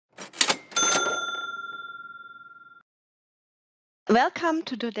Welcome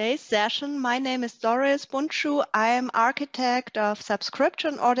to today's session. My name is Doris Bundschuh. I am architect of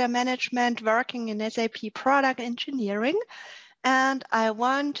subscription order management working in SAP product engineering. And I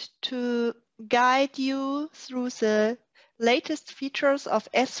want to guide you through the latest features of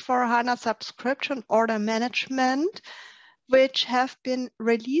S4HANA subscription order management, which have been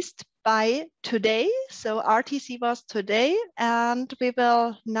released by today. So RTC was today, and we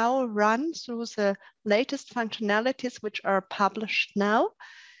will now run through the latest functionalities which are published now.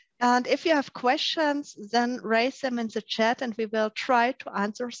 And if you have questions, then raise them in the chat and we will try to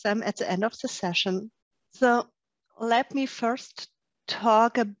answer them at the end of the session. So let me first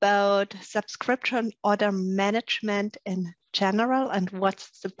talk about subscription order management in general and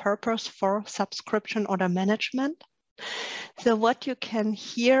what's the purpose for subscription order management. So what you can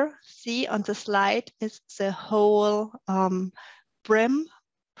here see on the slide is the whole BRIM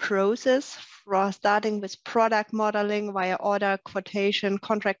process, starting with product modeling via order quotation,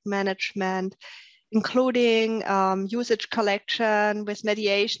 contract management, including usage collection with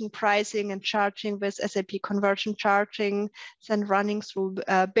mediation, pricing and charging with SAP conversion charging, then running through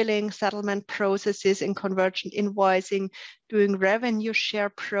billing, settlement processes in conversion invoicing, doing revenue share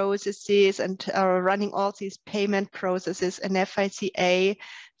processes and running all these payment processes in FICA,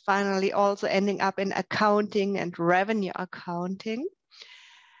 finally also ending up in accounting and revenue accounting.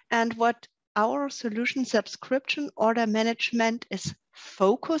 And what our solution subscription order management is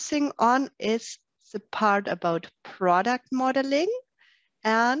focusing on is the part about product modeling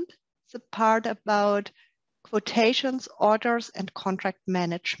and the part about quotations, orders, and contract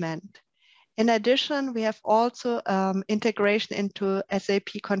management. In addition, we have also integration into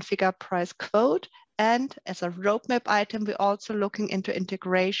SAP Configure Price Quote. And as a roadmap item, we're also looking into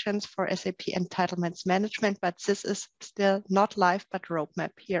integrations for SAP Entitlements Management, but this is still not live, but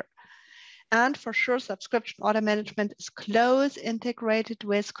roadmap here. And for sure, subscription order management is close integrated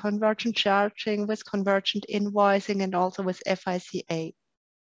with convergent charging, with convergent invoicing, and also with FICA.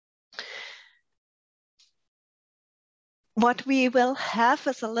 What we will have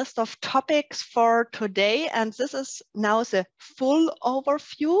is a list of topics for today, and this is now the full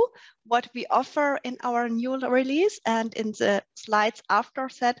overview, what we offer in our new release. And in the slides after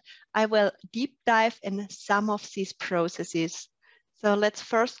that, I will deep dive in some of these processes. So let's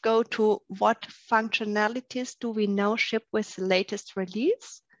first go to what functionalities do we now ship with the latest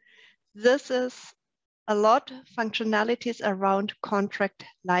release. This is a lot of functionalities around contract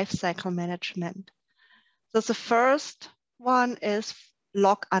lifecycle management. So the first one is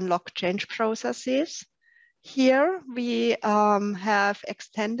lock, unlock, change processes. Here we have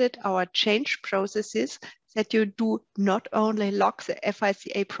extended our change processes that you do not only lock the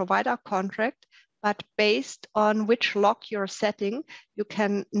FICA provider contract, but based on which lock you're setting, you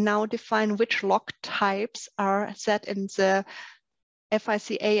can now define which lock types are set in the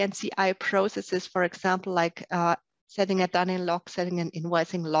FICA and CI processes, for example, like setting a dunning lock, setting an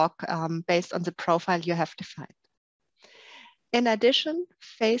invoicing lock based on the profile you have defined. In addition,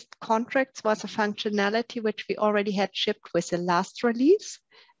 phased contracts was a functionality which we already had shipped with the last release.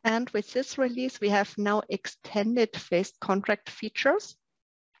 And with this release, we have now extended phased contract features.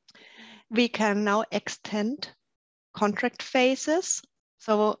 We can now extend contract phases.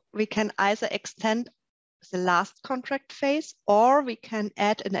 So we can either extend the last contract phase, or we can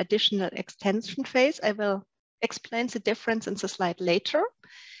add an additional extension phase. I will explain the difference in the slide later.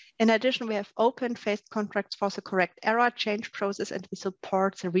 In addition, we have open phased contracts for the correct error change process, and we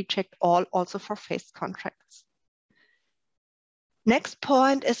support the reject all also for phased contracts. Next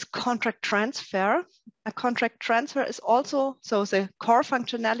point is contract transfer. A contract transfer is also, so the core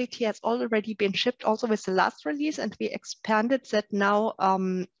functionality has already been shipped also with the last release, and we expanded that now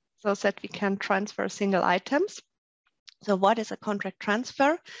so that we can transfer single items. So what is a contract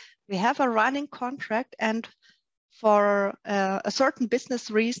transfer? We have a running contract, and for a certain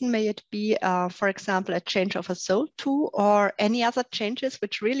business reason, may it be, for example, a change of a sold to or any other changes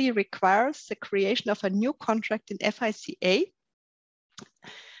which really requires the creation of a new contract in FICA,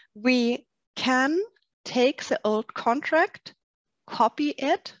 we can take the old contract, copy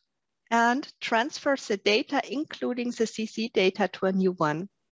it, and transfer the data, including the CC data, to a new one.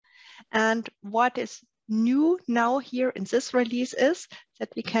 And what is new now here in this release is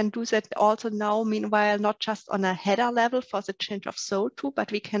that we can do that also now, meanwhile, not just on a header level for the change of sold to,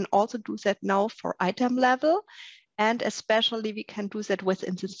 but we can also do that now for item level. And especially we can do that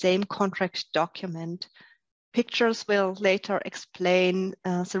within the same contract document. Pictures will later explain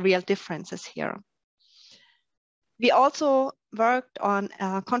the real differences here. We also worked on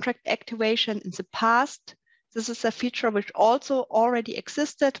contract activation in the past. This is a feature which also already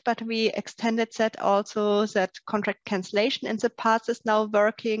existed, but we extended that also, that contract cancellation in the past is now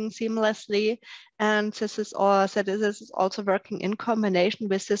working seamlessly. And this is also working in combination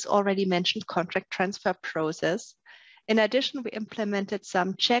with this already mentioned contract transfer process. In addition, we implemented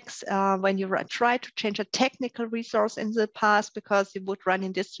some checks when you try to change a technical resource in the past, because you would run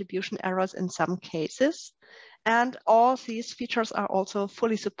in distribution errors in some cases. And all these features are also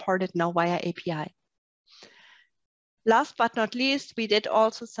fully supported now via API. Last but not least, we did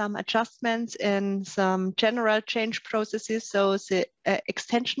also some adjustments in some general change processes. So the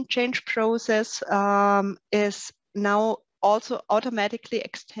extension change process is now also automatically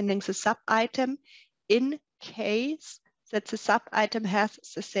extending the sub-item in case that the sub-item has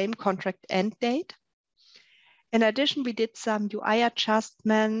the same contract end date. In addition, we did some UI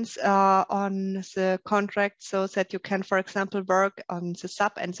adjustments on the contract so that you can, for example, work on the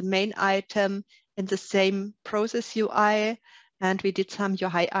sub and the main item in the same process UI. And we did some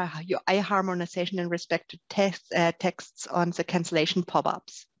UI harmonization in respect to texts on the cancellation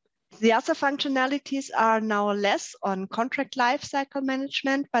pop-ups. The other functionalities are now less on contract lifecycle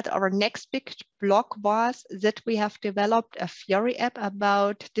management, but our next big block was that we have developed a Fiori app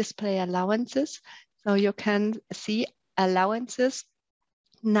about display allowances. So you can see allowances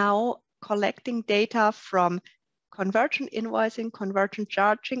now collecting data from convergent invoicing, convergent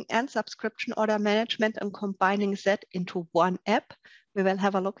charging, and subscription order management, and combining that into one app. We will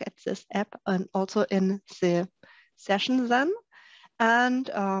have a look at this app and also in the session then. And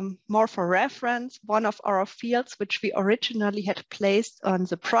more for reference, one of our fields, which we originally had placed on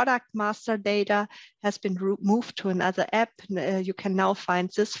the product master data, has been moved to another app. You can now find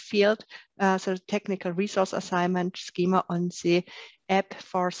this field, so technical resource assignment schema, on the app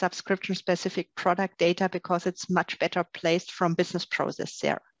for subscription-specific product data, because it's much better placed from business process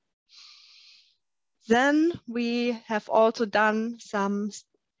there. Then we have also done some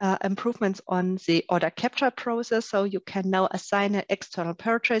improvements on the order capture process. So you can now assign an external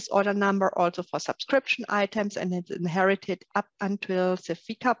purchase order number also for subscription items, and it's inherited up until the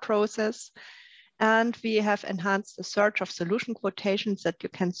FICA process. And we have enhanced the search of solution quotations, that you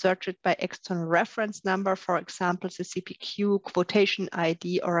can search it by external reference number, for example, the CPQ quotation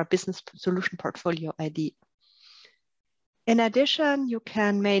ID or a business solution portfolio ID. In addition, you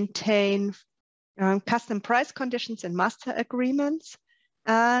can maintain custom price conditions in master agreements.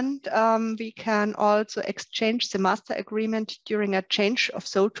 And we can also exchange the master agreement during a change of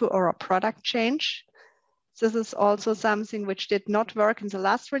SOTU or a product change. This is also something which did not work in the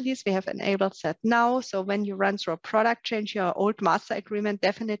last release. We have enabled that now. So when you run through a product change, your old master agreement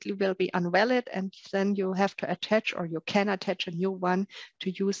definitely will be invalid, and then you have to attach, or you can attach, a new one to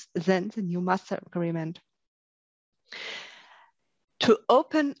use then the new master agreement. To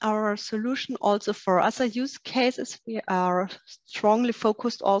open our solution also for other use cases, we are strongly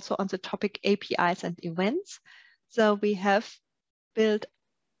focused also on the topic APIs and events. So we have built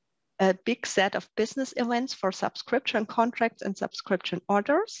a big set of business events for subscription contracts and subscription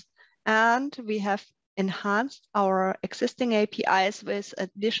orders. And we have enhanced our existing APIs with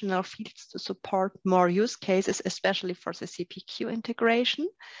additional fields to support more use cases, especially for the CPQ integration.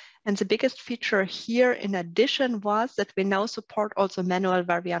 And the biggest feature here, in addition, was that we now support also manual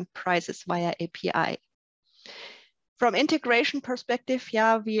variant prices via API. From integration perspective,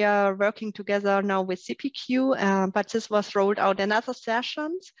 yeah, we are working together now with CPQ, but this was rolled out in other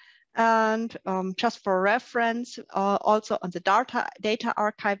sessions. And just for reference, also on the data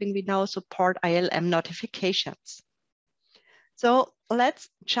archiving, we now support ILM notifications. So let's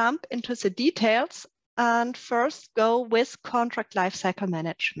jump into the details and first go with contract lifecycle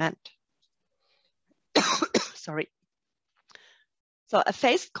management. Sorry. So a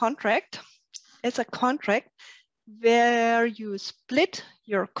phased contract is a contract where you split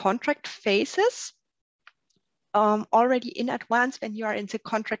your contract phases already in advance when you are in the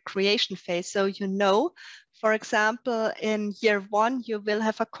contract creation phase. So you know, for example, in year one, you will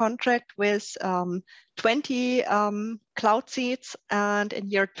have a contract with 20 cloud seats, and in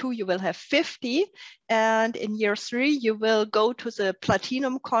year two, you will have 50. And in year three, you will go to the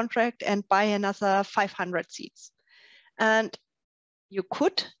platinum contract and buy another 500 seats. And you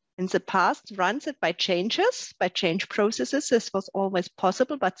could, in the past, runs it by change processes. This was always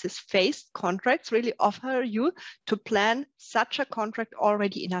possible, but these phased contracts really offer you to plan such a contract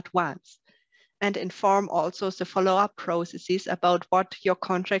already in advance and inform also the follow-up processes about what your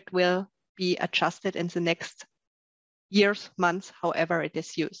contract will be adjusted in the next years, months, however it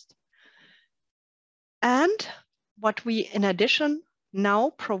is used. And what we, in addition,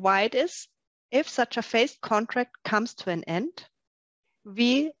 now provide is, if such a phased contract comes to an end,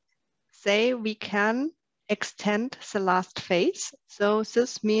 we say we can extend the last phase. So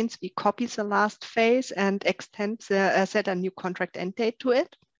this means we copy the last phase and extend set a new contract end date to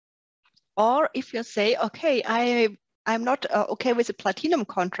it. Or if you say, okay, I'm not okay with a platinum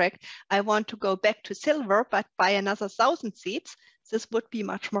contract, I want to go back to silver, but buy another 1,000 seats, this would be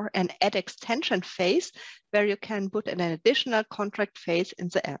much more an add extension phase where you can put an additional contract phase in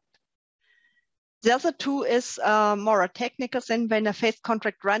the end. The other two is more a technical thing. When a phase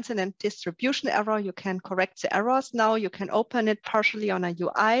contract runs in a distribution error, you can correct the errors now. You can open it partially on a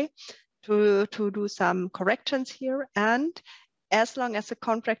UI to do some corrections here. And as long as the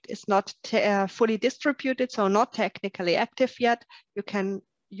contract is not fully distributed, so not technically active yet, you can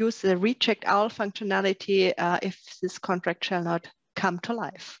use the recheck all functionality if this contract shall not come to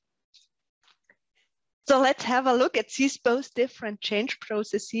life. So let's have a look at these both different change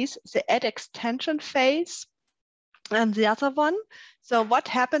processes, the add extension phase and the other one. So what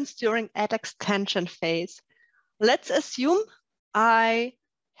happens during add extension phase? Let's assume I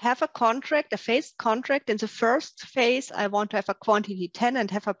have a contract, a phased contract. In the first phase, I want to have a quantity 10 and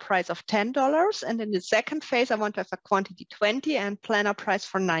have a price of $10. And in the second phase, I want to have a quantity 20 and plan a price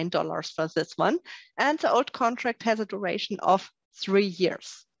for $9 for this one. And the old contract has a duration of 3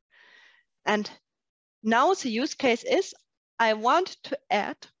 years. And now the use case is I want to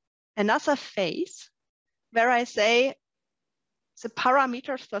add another phase where I say the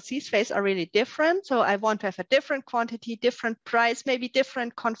parameters for these phases are really different. So I want to have a different quantity, different price, maybe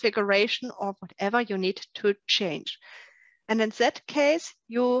different configuration or whatever you need to change. And in that case,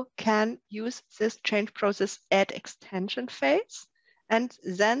 you can use this change process add extension phase. And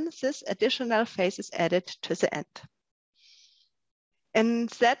then this additional phase is added to the end. In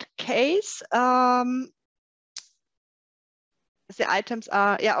that case, the items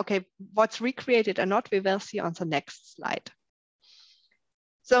are, okay, what's recreated or not, we will see on the next slide.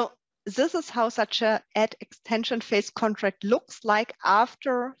 So this is how such a add extension phase contract looks like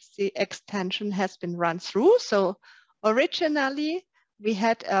after the extension has been run through. So originally we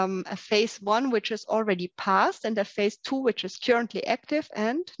had a phase 1, which is already passed, and a phase 2, which is currently active.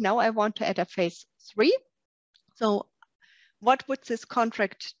 And now I want to add a phase 3. So what would this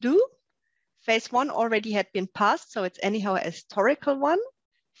contract do? Phase 1 already had been passed, so it's anyhow a historical one.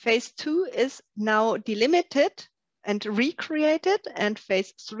 Phase 2 is now delimited and recreated, and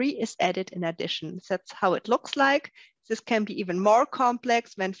phase 3 is added in addition. That's how it looks like. This can be even more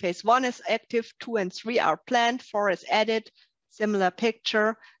complex. When phase 1 is active, 2 and 3 are planned, 4 is added, similar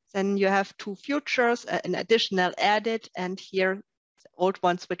picture. Then you have 2 futures, an additional added, and here the old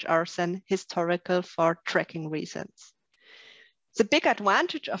ones, which are then historical for tracking reasons. The big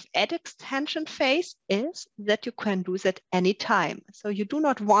advantage of add extension phase is that you can do that anytime. So you do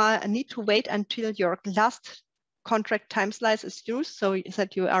not need to wait until your last contract time slice is used, so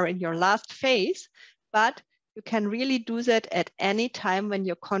that you are in your last phase, but you can really do that at any time when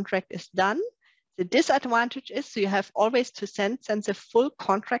your contract is done. The disadvantage is so you have always to send the full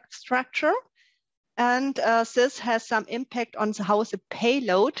contract structure, and this has some impact on how the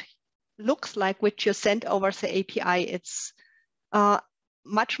payload looks like, which you send over the API. It's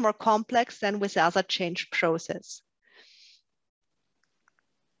much more complex than with the other change process.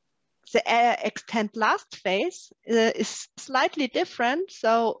 The extend last phase is slightly different.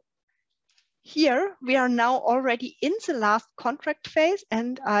 So here we are now already in the last contract phase,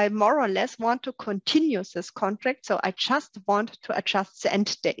 and I more or less want to continue this contract. So I just want to adjust the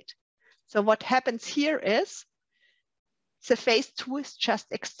end date. So what happens here is the phase 2 is just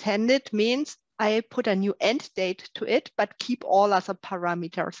extended, means I put a new end date to it, but keep all other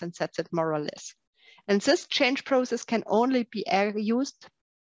parameters, and that's it more or less. And this change process can only be used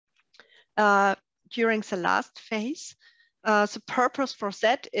during the last phase. The purpose for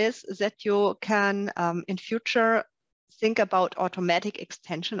that is that you can, in future, think about automatic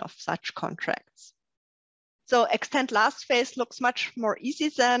extension of such contracts. So extend last phase looks much more easy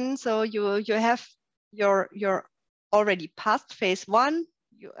then. So you have your already past phase 1,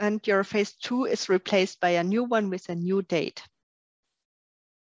 and your phase 2 is replaced by a new one with a new date.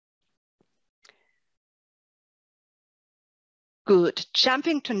 Good,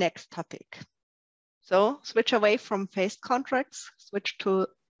 jumping to next topic. So switch away from phased contracts, switch to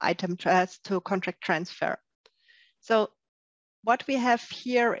contract transfer. So what we have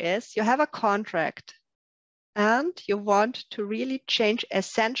here is you have a contract and you want to really change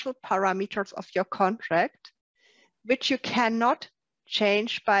essential parameters of your contract, which you cannot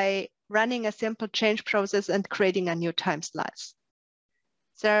change by running a simple change process and creating a new time slice.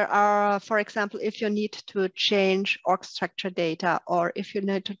 There are, for example, if you need to change org structure data, or if you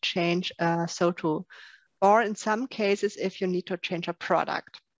need to change SOTU, or in some cases, if you need to change a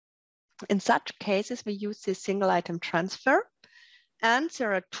product. In such cases, we use this single item transfer. And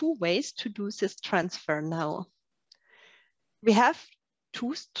there are two ways to do this transfer now. We have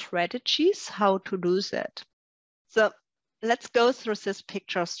two strategies how to do that. So let's go through this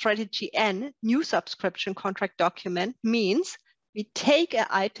picture. Strategy N, new subscription contract document, means we take an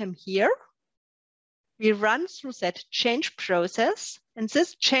item here, we run through that change process, and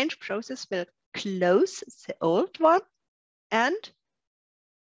this change process will close the old one and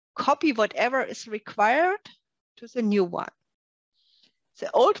copy whatever is required to the new one. The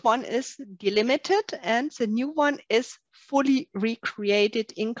old one is delimited and the new one is fully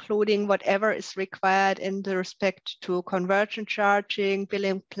recreated, including whatever is required in the respect to conversion charging,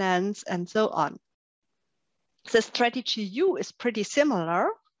 billing plans, and so on. The strategy U is pretty similar,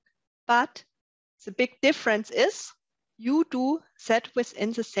 but the big difference is you do that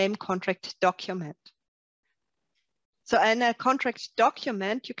within the same contract document. So in a contract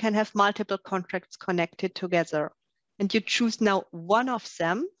document, you can have multiple contracts connected together. And you choose now one of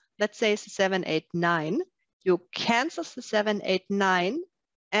them, let's say it's 789. You cancel the 789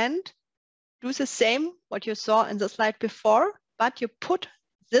 and do the same what you saw in the slide before, but you put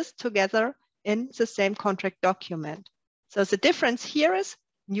this together in the same contract document. So the difference here is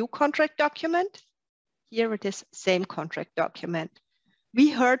new contract document. Here it is same contract document. We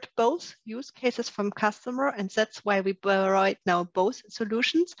heard both use cases from customer, and that's why we provide now both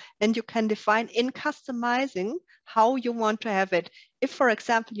solutions. And you can define in customizing how you want to have it. If, for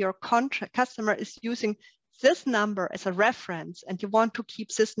example, your customer is using this number as a reference and you want to keep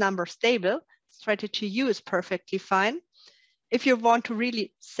this number stable, strategy U is perfectly fine. If you want to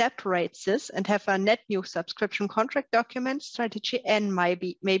really separate this and have a net new subscription contract document, strategy N might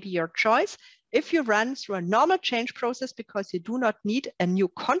be your choice. If you run through a normal change process because you do not need a new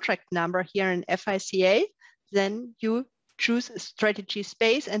contract number here in FICA, then you choose strategy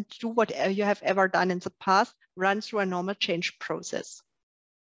space and do whatever you have ever done in the past, run through a normal change process.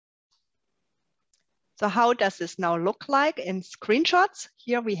 So how does this now look like in screenshots?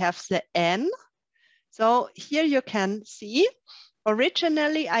 Here we have the N. So here you can see,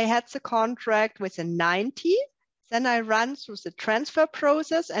 originally I had the contract with a 90. Then I run through the transfer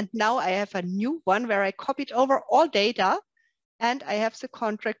process, and now I have a new one where I copied over all data, and I have the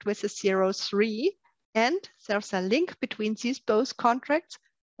contract with a 03, and there's a link between these both contracts.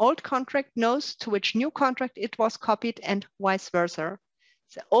 Old contract knows to which new contract it was copied and vice versa.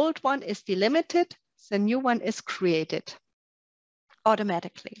 The old one is delimited, the new one is created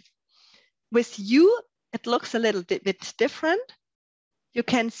automatically. With U, it looks a little bit different. You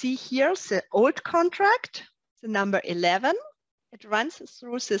can see here the old contract, the number 11, it runs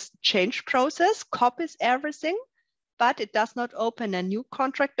through this change process, copies everything, but it does not open a new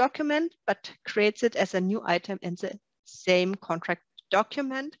contract document, but creates it as a new item in the same contract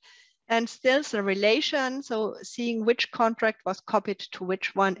document. And still the relation, so seeing which contract was copied to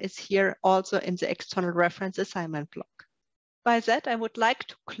which one, is here also in the external reference assignment block. By that, I would like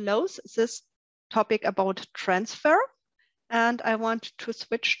to close this topic about transfer, and I want to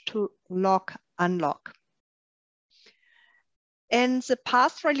switch to log unlock. In the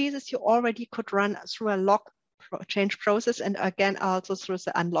past releases, you already could run through a log change process and again also through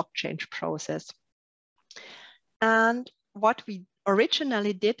the unlock change process. And what we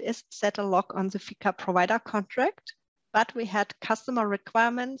originally did is set a log on the FICA provider contract, but we had customer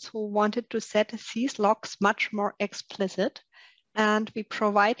requirements who wanted to set these logs much more explicit. And we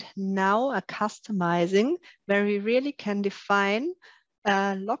provide now a customizing where we really can define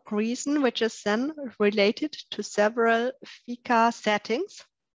a log reason, which is then related to several FICA settings.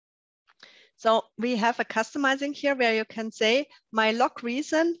 So we have a customizing here where you can say my log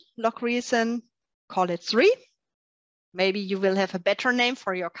reason, call it 3. Maybe you will have a better name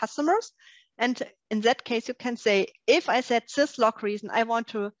for your customers. And in that case, you can say, if I set this log reason, I want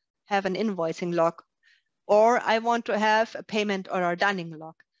to have an invoicing log, or I want to have a payment or a dunning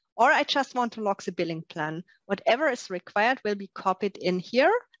log, or I just want to log the billing plan. Whatever is required will be copied in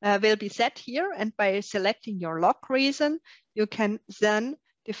here, will be set here. And by selecting your log reason, you can then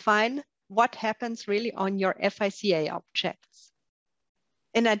define what happens really on your FICA objects.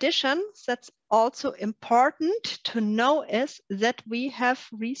 In addition, that's also important to know is that we have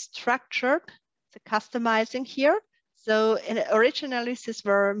restructured the customizing here. So originally, these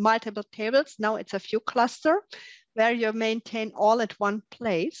were multiple tables. Now it's a few cluster where you maintain all at one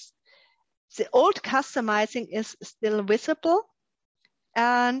place. The old customizing is still visible,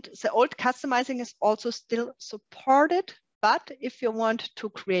 and the old customizing is also still supported. But if you want to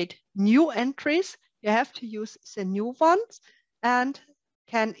create new entries, you have to use the new ones and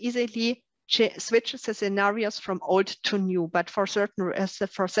can easily switch the scenarios from old to new, but for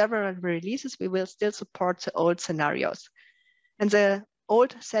several releases, we will still support the old scenarios. And the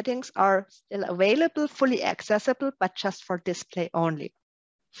old settings are still available, fully accessible, but just for display only.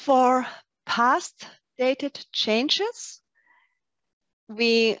 For past dated changes,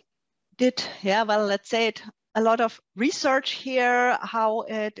 we did, let's say it, a lot of research here, how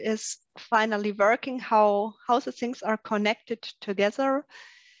it is finally working, how the things are connected together.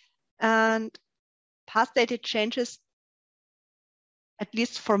 And past dated changes, at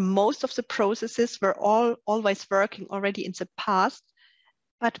least for most of the processes, were always working already in the past.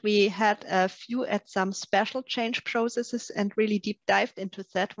 But we had a few at some special change processes and really deep dived into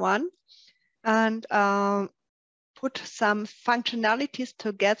that one and put some functionalities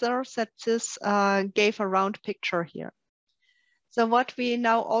together that this gave a round picture here. So what we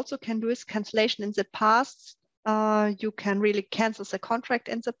now also can do is cancellation in the past. You can really cancel the contract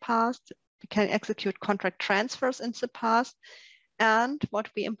in the past. You can execute contract transfers in the past. And what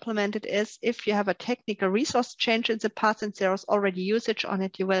we implemented is if you have a technical resource change in the past and there's already usage on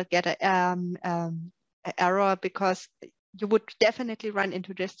it, you will get an error because you would definitely run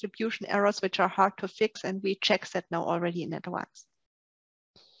into distribution errors, which are hard to fix. And we check that now already in advance.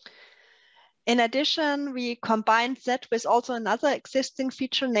 In addition, we combined that with also another existing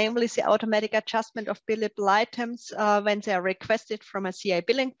feature, namely the automatic adjustment of billable items when they are requested from a CI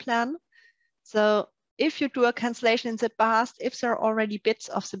billing plan. So if you do a cancellation in the past, if there are already bits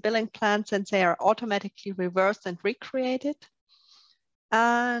of the billing plan, then they are automatically reversed and recreated.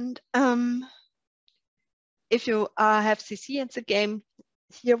 And if you have CC in the game,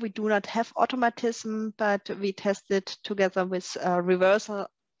 here we do not have automatism, but we tested together with reversal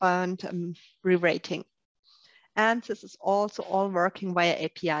and re-rating. And this is also all working via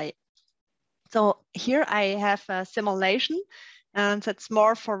API. So here I have a simulation, and that's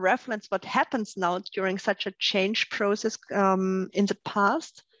more for reference what happens now during such a change process in the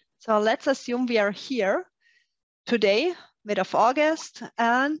past. So let's assume we are here today, mid of August,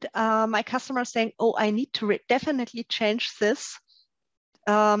 and my customer is saying, oh, I need to definitely change this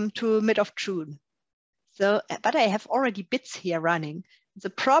to mid of June. So, but I have already bits here running. The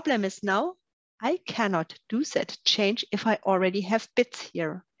problem is now I cannot do that change if I already have bits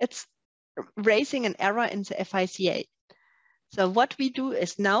here. It's raising an error in the FICA. So what we do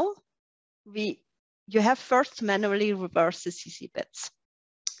is now you have first manually reverse the CC bits.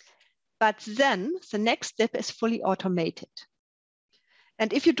 But then the next step is fully automated.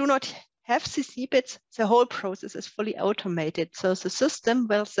 And if you do not have CC bits, the whole process is fully automated. So the system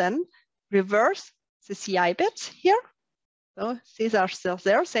will then reverse the CI bits here. So these are still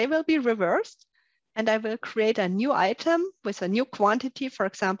there, they will be reversed. And I will create a new item with a new quantity. For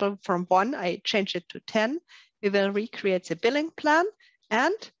example, from 1, I change it to 10. We will recreate the billing plan.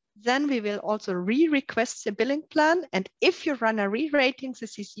 And then we will also re-request the billing plan. And if you run a re-rating, the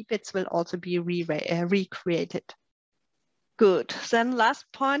CC bits will also be recreated. Good. Then last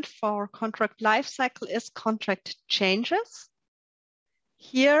point for contract lifecycle is contract changes.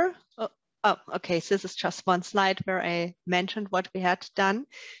 Here, okay, so this is just one slide where I mentioned what we had done.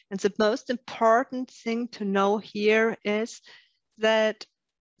 And the most important thing to know here is that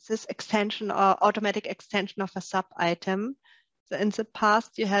this extension or automatic extension of a sub item. So in the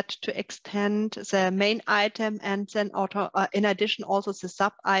past, you had to extend the main item and then in addition also the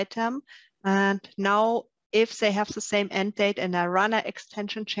sub item. And now if they have the same end date in a runner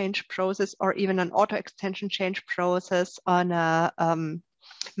extension change process or even an auto extension change process on a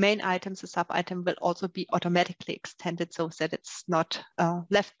main item, the sub item will also be automatically extended so that it's not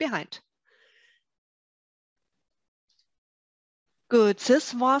left behind. Good,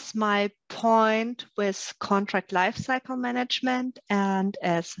 this was my point with contract lifecycle management. And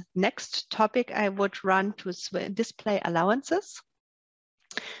as next topic, I would run to display allowances.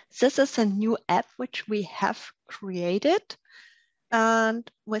 This is a new app which we have created.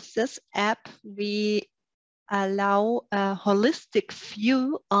 And with this app, we allow a holistic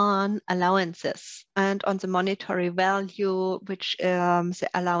view on allowances and on the monetary value which the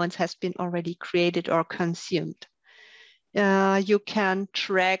allowance has been already created or consumed. You can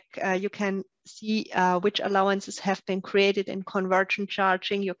track, you can see which allowances have been created in conversion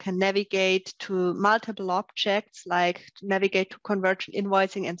charging. You can navigate to multiple objects, like navigate to conversion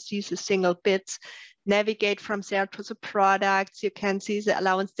invoicing and see the single bits, navigate from there to the products. You can see the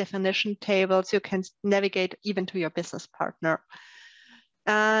allowance definition tables. You can navigate even to your business partner.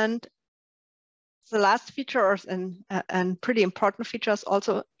 And the last feature and pretty important feature is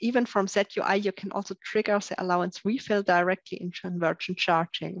also, even from ZUI, you can also trigger the allowance refill directly in conversion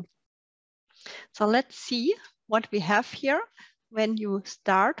charging. So let's see what we have here. when you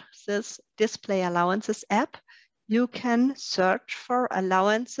start this display allowances app, you can search for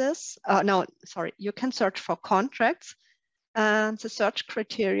allowances. You can search for contracts. And the search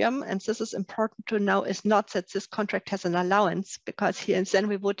criterion, and this is important to know, is not that this contract has an allowance, because here and then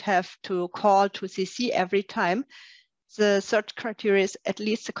we would have to call to CC every time. The search criteria is at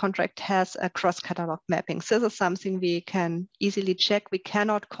least the contract has a cross-catalog mapping. This is something we can easily check. We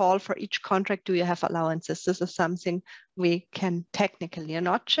cannot call for each contract, do you have allowances? This is something we can technically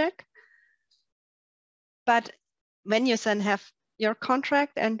not check. But when you then have your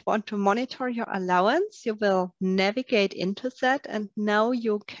contract and want to monitor your allowance, you will navigate into that. And now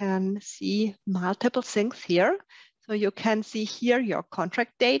you can see multiple things here. So you can see here your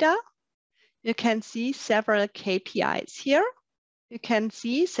contract data. You can see several KPIs here. You can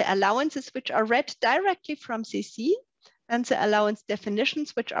see the allowances which are read directly from CC and the allowance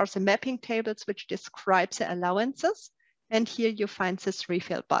definitions, which are the mapping tables which describe the allowances. And here you find this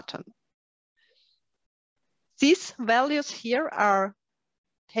refill button. These values here are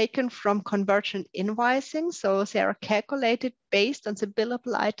taken from convergent invoicing. So they are calculated based on the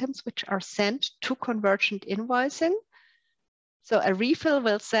billable items which are sent to convergent invoicing. So a refill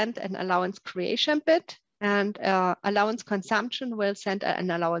will send an allowance creation bit, and allowance consumption will send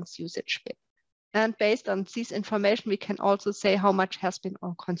an allowance usage bit. And based on this information, we can also say how much has been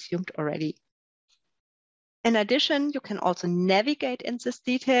consumed already. In addition, you can also navigate in these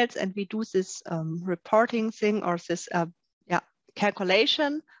details, and we do this reporting thing or this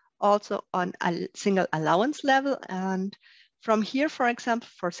calculation also on a single allowance level. And from here, for example,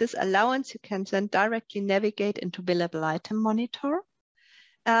 for this allowance, you can then directly navigate into billable item monitor.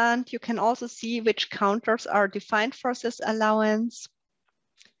 And you can also see which counters are defined for this allowance.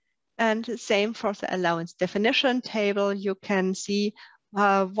 And the same for the allowance definition table. You can see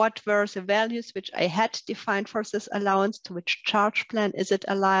what were the values which I had defined for this allowance, to which charge plan is it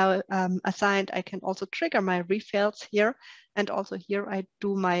assigned. I can also trigger my refills here. And also here I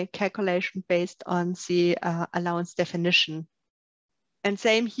do my calculation based on the allowance definition. And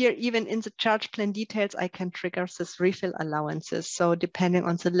same here, even in the charge plan details, I can trigger this refill allowances. So depending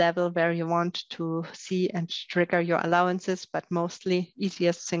on the level where you want to see and trigger your allowances, but mostly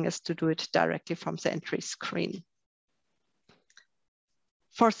easiest thing is to do it directly from the entry screen.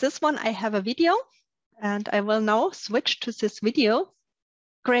 For this one, I have a video, and I will now switch to this video.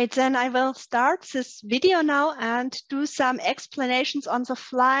 Great, then I will start this video now and do some explanations on the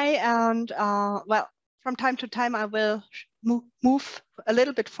fly. And well, from time to time, I will move a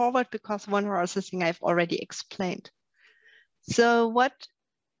little bit forward because one or other thing I've already explained. So what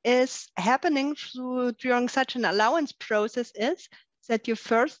is happening during such an allowance process is that you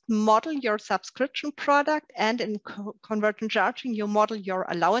first model your subscription product, and in convergent charging, you model your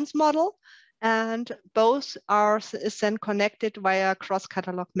allowance model. And both is then connected via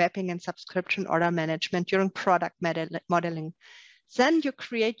cross-catalog mapping and subscription order management during product modeling. Then you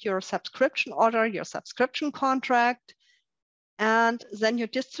create your subscription order, your subscription contract, and then you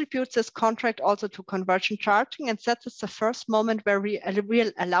distribute this contract also to convergent charging. And that is the first moment where a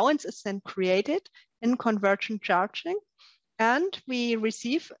real allowance is then created in convergent charging. And we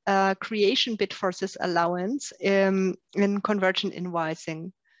receive a creation bit for this allowance in convergent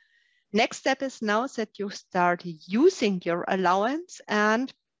invoicing. Next step is now that you start using your allowance,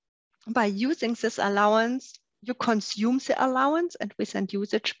 and by using this allowance, you consume the allowance, and we send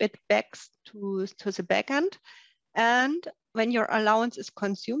usage bit back to the backend. And when your allowance is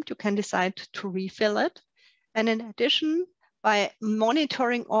consumed, you can decide to refill it. And in addition, by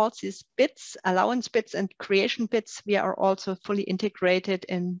monitoring all these bits, allowance bits and creation bits, we are also fully integrated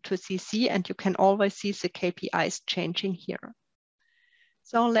into CC, and you can always see the KPIs changing here.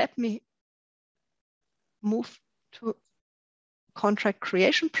 So let me move to contract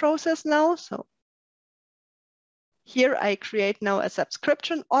creation process now. So here I create now a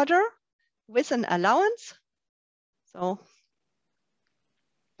subscription order with an allowance. So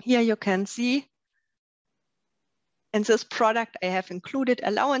here you can see in this product, I have included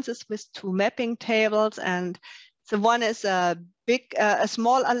allowances with two mapping tables, and the one is a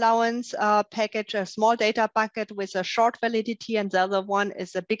small allowance package, a small data bucket with a short validity, and the other one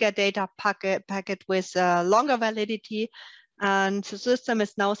is a bigger data packet with a longer validity. And the system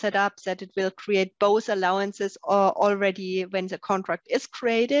is now set up that it will create both allowances already when the contract is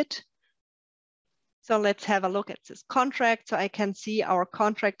created. So let's have a look at this contract. So I can see our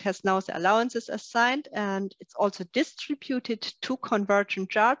contract has now the allowances assigned, and it's also distributed to convergent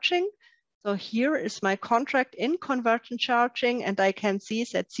charging. So here is my contract in convergent charging, and I can see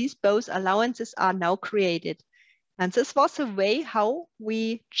that these both allowances are now created. And this was a way how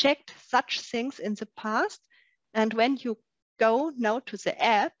we checked such things in the past. And when you go now to the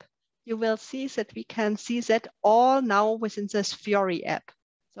app, you will see that we can see that all now within this Fiori app.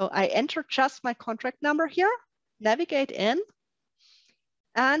 So I enter just my contract number here, navigate in,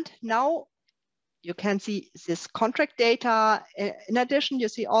 and now you can see this contract data. In addition, you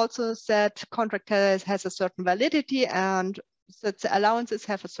see also that contract has a certain validity and that the allowances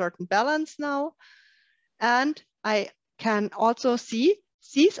have a certain balance now. And I can also see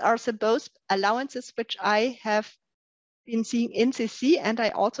these are the both allowances which I have been seeing in CC, and I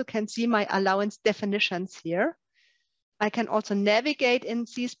also can see my allowance definitions here. I can also navigate in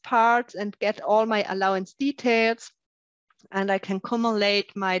these parts and get all my allowance details. And I can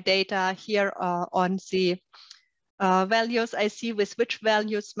accumulate my data here on the values. I see with which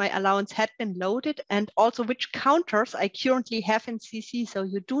values my allowance had been loaded and also which counters I currently have in CC. So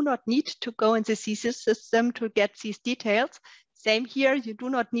you do not need to go in the CC system to get these details. Same here, you do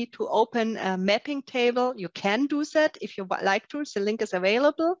not need to open a mapping table. You can do that if you like to. The link is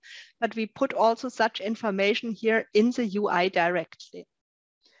available, but we put also such information here in the UI directly.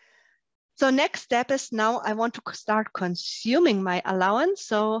 So next step is now I want to start consuming my allowance.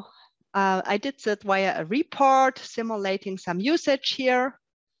 So I did that via a report, simulating some usage here.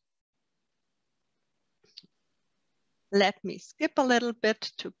 Let me skip a little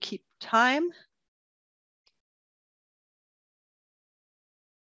bit to keep time.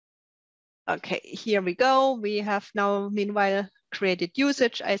 Okay, here we go. We have now meanwhile created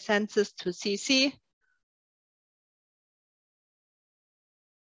usage. I sent this to CC.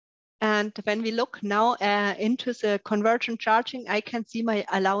 And when we look now into the conversion charging, I can see my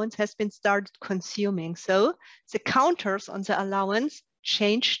allowance has been started consuming. So the counters on the allowance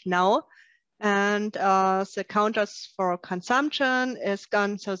changed now. And the counters for consumption is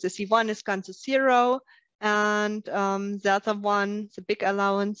gone. So the C1 is gone to 0. And the other one, the big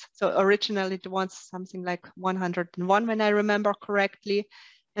allowance. So originally it was something like 101 when I remember correctly.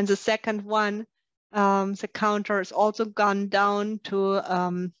 And the second one, the counter is also gone down to,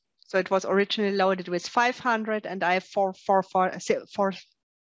 so it was originally loaded with 500 and I have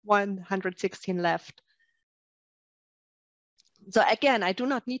 116 left. So again, I do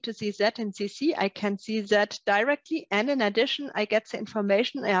not need to see that in CC. I can see that directly. And in addition, I get the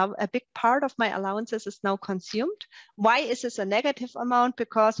information. A big part of my allowances is now consumed. Why is this a negative amount?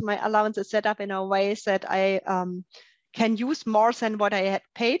 Because my allowance is set up in a way that I can use more than what I had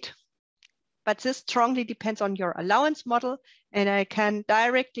paid. But this strongly depends on your allowance model. And I can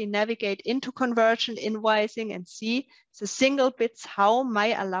directly navigate into conversion invoicing and see the single bits, how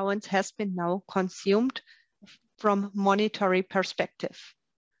my allowance has been now consumed from monetary perspective.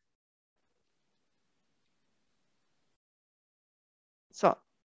 So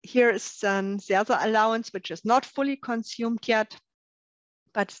here is the other allowance, which is not fully consumed yet,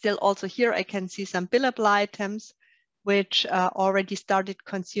 but still also here I can see some billable items, which already started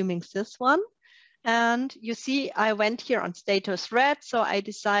consuming this one. And you see, I went here on status red. So I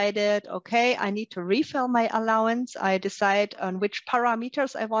decided, okay, I need to refill my allowance. I decide on which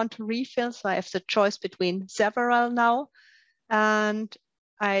parameters I want to refill. So I have the choice between several now. And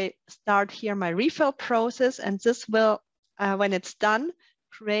I start here my refill process. And this will, when it's done,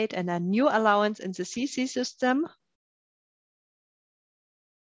 create a new allowance in the CC system.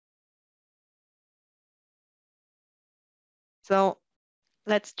 So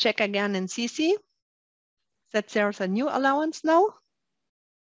let's check again in CC that there's a new allowance now.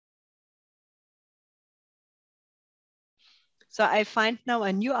 So I find now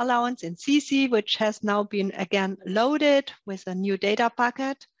a new allowance in CC, which has now been again loaded with a new data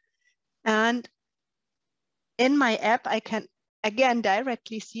bucket. And in my app, I can again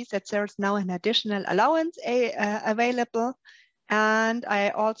directly see that there's now an additional allowance available. And I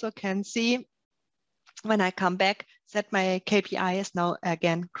also can see when I come back that my KPI is now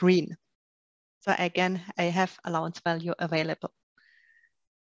again green. So again, I have allowance value available.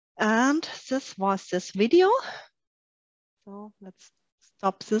 And this was this video. So let's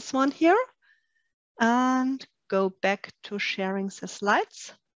stop this one here and go back to sharing the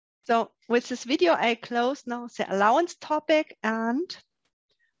slides. So with this video, I close now the allowance topic and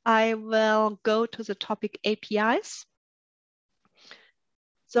I will go to the topic APIs.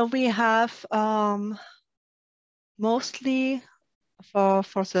 So we have mostly for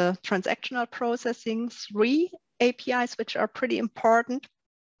the transactional processing, 3 APIs, which are pretty important.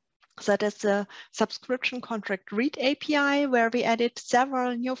 So that is the subscription contract read API, where we added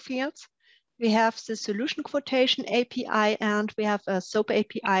several new fields. We have the solution quotation API, and we have a SOAP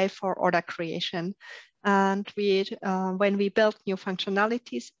API for order creation. And we, when we build new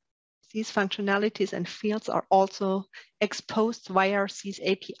functionalities, these functionalities and fields are also exposed via these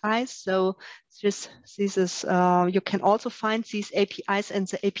APIs. So this is you can also find these APIs in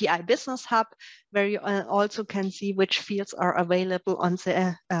the API Business Hub, where you also can see which fields are available on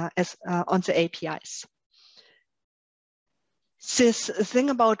the APIs. This thing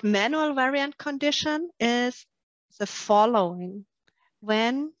about manual variant condition is the following.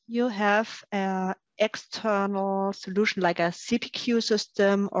 When you have an external solution like a CPQ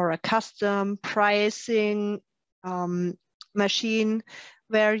system or a custom pricing machine,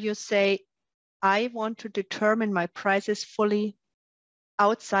 where you say, I want to determine my prices fully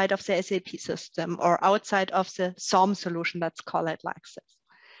outside of the SAP system or outside of the SOM solution, let's call it like this.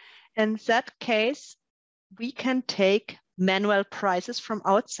 In that case, we can take manual prices from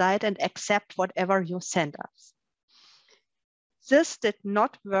outside and accept whatever you send us. This did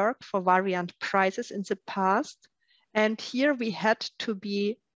not work for variant prices in the past. And here we had to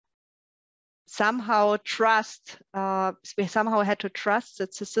be somehow we somehow had to trust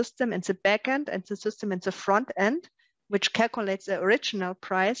that the system in the backend and the system in the front end, which calculates the original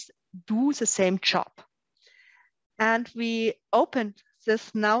price, do the same job. And we opened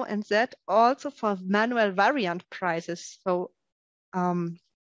this now and that also for manual variant prices. So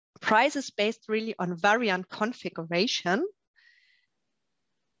prices based really on variant configuration.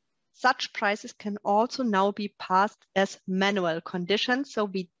 Such prices can also now be passed as manual conditions. So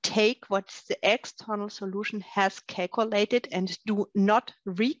we take what the external solution has calculated and do not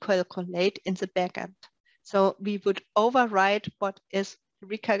recalculate in the backend. So we would override what is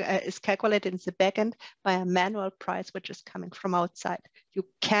calculated in the backend by a manual price, which is coming from outside. You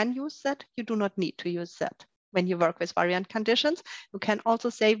can use that. You do not need to use that when you work with variant conditions. You can also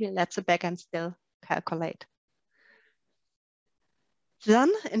say we let the backend still calculate.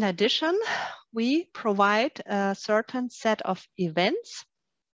 Then, in addition, we provide a certain set of events.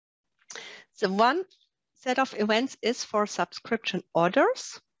 The one set of events is for subscription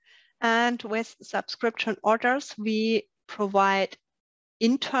orders. And with subscription orders, we provide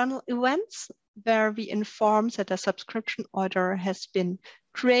internal events where we inform that a subscription order has been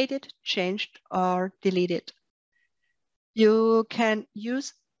created, changed, or deleted. You can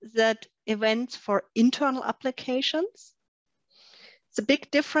use that event for internal applications. The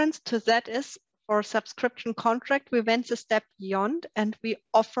big difference to that is for subscription contract, we went a step beyond and we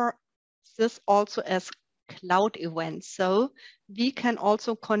offer this also as cloud events. So we can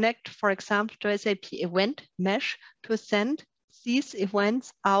also connect, for example, to SAP Event Mesh to send these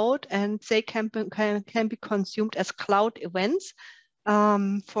events out, and they can be consumed as cloud events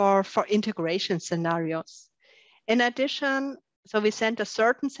for integration scenarios. In addition, so we send a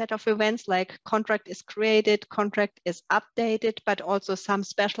certain set of events like contract is created, contract is updated, but also some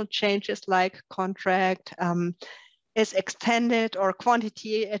special changes like contract is extended or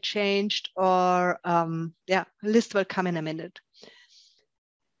quantity changed, or list will come in a minute.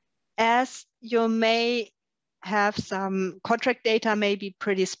 As you may have some contract data may be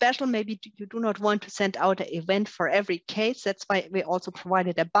pretty special, maybe you do not want to send out an event for every case. That's why we also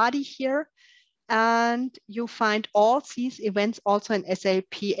provided a body here. And you find all these events also in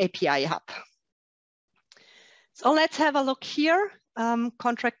SAP API Hub. So let's have a look here.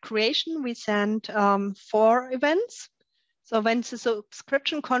 Contract creation, we send 4 events. So when the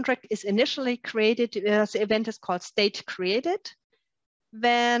subscription contract is initially created, the event is called state created.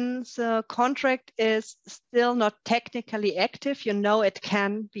 When the contract is still not technically active, you know it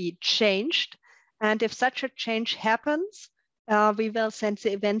can be changed. And if such a change happens, we will send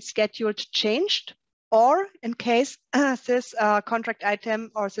the event scheduled changed, or in case this contract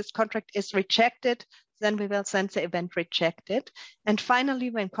item or this contract is rejected, then we will send the event rejected. And finally,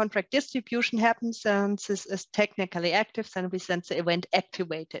 when contract distribution happens and this is technically active, then we send the event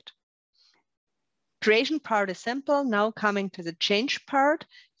activated. Creation part is simple. Now coming to the change part,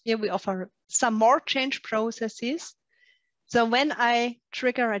 here we offer some more change processes. So when I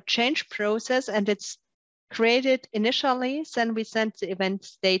trigger a change process and it's created initially, then we send the event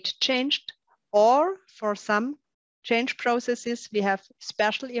state changed, or for some change processes, we have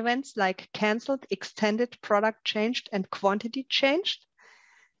special events like canceled, extended, product changed, and quantity changed.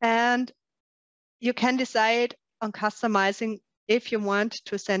 And you can decide on customizing if you want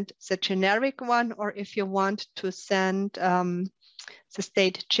to send the generic one or if you want to send the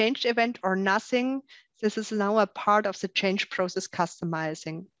state changed event or nothing. This is now a part of the change process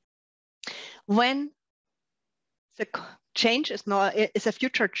customizing. When the change is a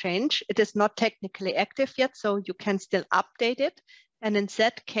future change, it is not technically active yet, so you can still update it. And in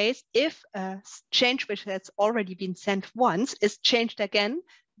that case, if a change which has already been sent once is changed again,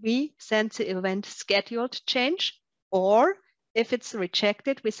 we send the event scheduled change, or if it's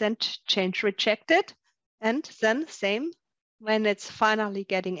rejected, we send change rejected. And then same, when it's finally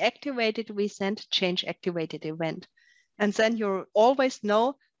getting activated, we send change activated event. And then you always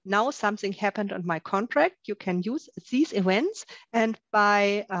know, now something happened on my contract. You can use these events, and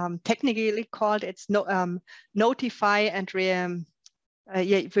by technically called, it's notify and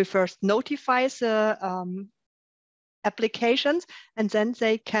we first notify the applications, and then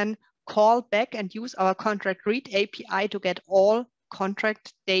they can call back and use our contract read API to get all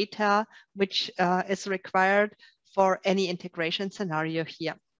contract data which is required for any integration scenario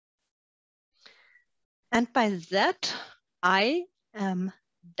here. And by that, I am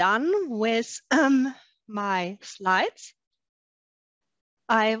done with my slides.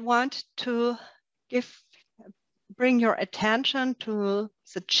 I want to bring your attention to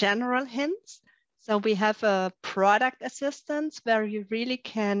the general hints. So we have a product assistance where you really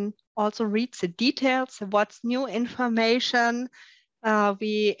can also read the details, what's new information.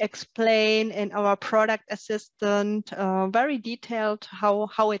 We explain in our product assistant very detailed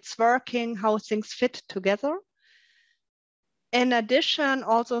how it's working, how things fit together. In addition,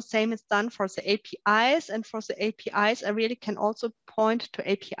 also same is done for the APIs, and for the APIs, I really can also point to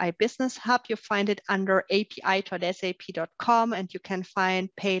API Business Hub. You find it under api.sap.com, and you can find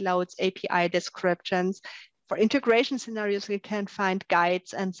payloads, API descriptions. For integration scenarios, you can find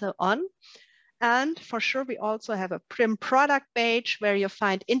guides and so on. And for sure, we also have a Prim product page where you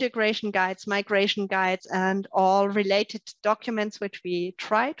find integration guides, migration guides, and all related documents, which we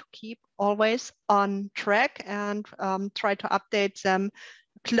try to keep always on track and try to update them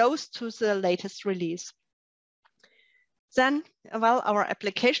close to the latest release. Then, well, our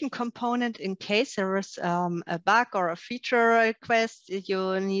application component, in case there is a bug or a feature request,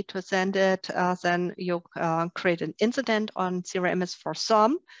 you need to send it, then you create an incident on CRMS for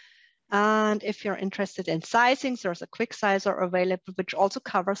SOM. And if you're interested in sizing, there's a quick sizer available, which also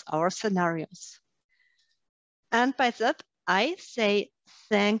covers our scenarios. And by that, I say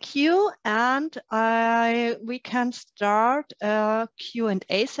thank you, and we can start a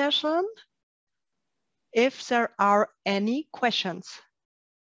Q&A session if there are any questions.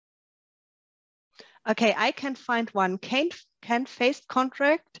 Okay, I can find one can-faced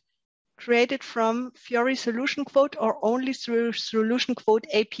contract created from Fiori Solution Quote or only through Solution Quote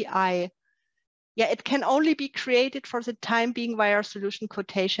API. Yeah, it can only be created for the time being via Solution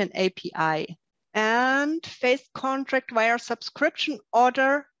Quotation API. And faced contract via subscription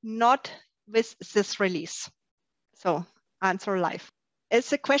order, not with this release. So answer live.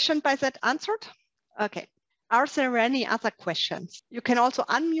 Is the question by that answered? Okay. Are there any other questions? You can also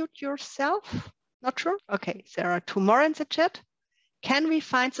unmute yourself. Not sure? Okay, there are two more in the chat. Can we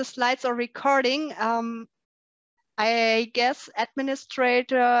find the slides or recording? I guess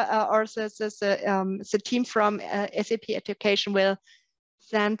administrator or the team from SAP Education will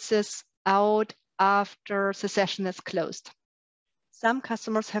send this out after the session is closed. Some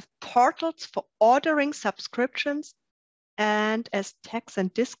customers have portals for ordering subscriptions, and as tax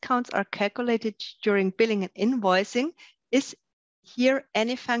and discounts are calculated during billing and invoicing, is here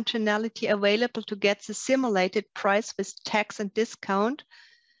any functionality available to get the simulated price with tax and discount,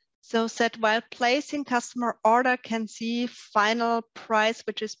 so that while placing customer order can see final price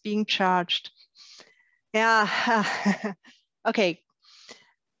which is being charged? Yeah, okay.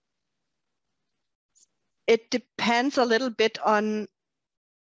 It depends a little bit on,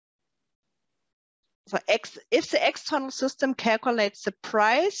 so if the external system calculates the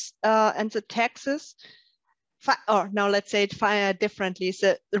price and the taxes, or now let's say it differently.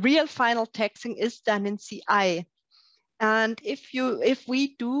 So the real final taxing is done in CI. And if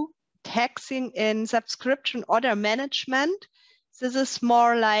we do taxing in subscription order management, this is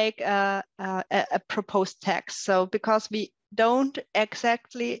more like a proposed tax. So because we don't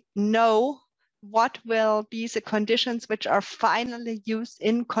exactly know what will be the conditions which are finally used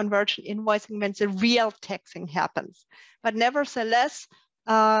in conversion invoicing when the real taxing happens. But nevertheless,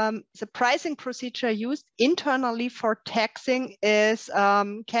 the pricing procedure used internally for taxing is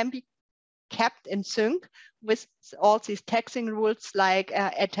can be kept in sync with all these taxing rules, like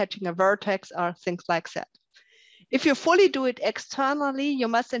attaching a vertex or things like that. If you fully do it externally, you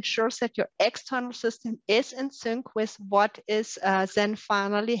must ensure that your external system is in sync with what is then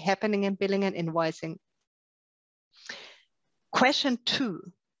finally happening in billing and invoicing. Question 2.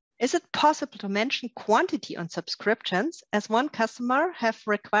 Is it possible to mention quantity on subscriptions, as one customer have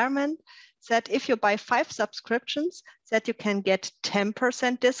requirement that if you buy 5 subscriptions, that you can get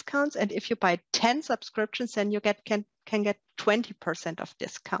 10% discounts, and if you buy 10 subscriptions, then you can get 20% of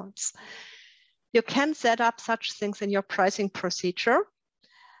discounts. You can set up such things in your pricing procedure.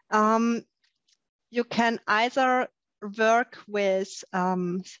 You can either work with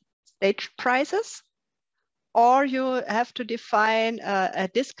stage prices, or you have to define a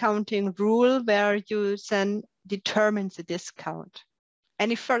discounting rule where you then determine the discount.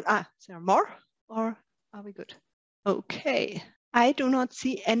 Any further? Is there more, or are we good? Okay, I do not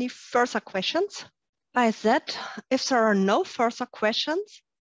see any further questions. By that, if there are no further questions,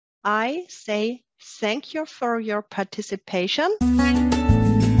 I say thank you for your participation.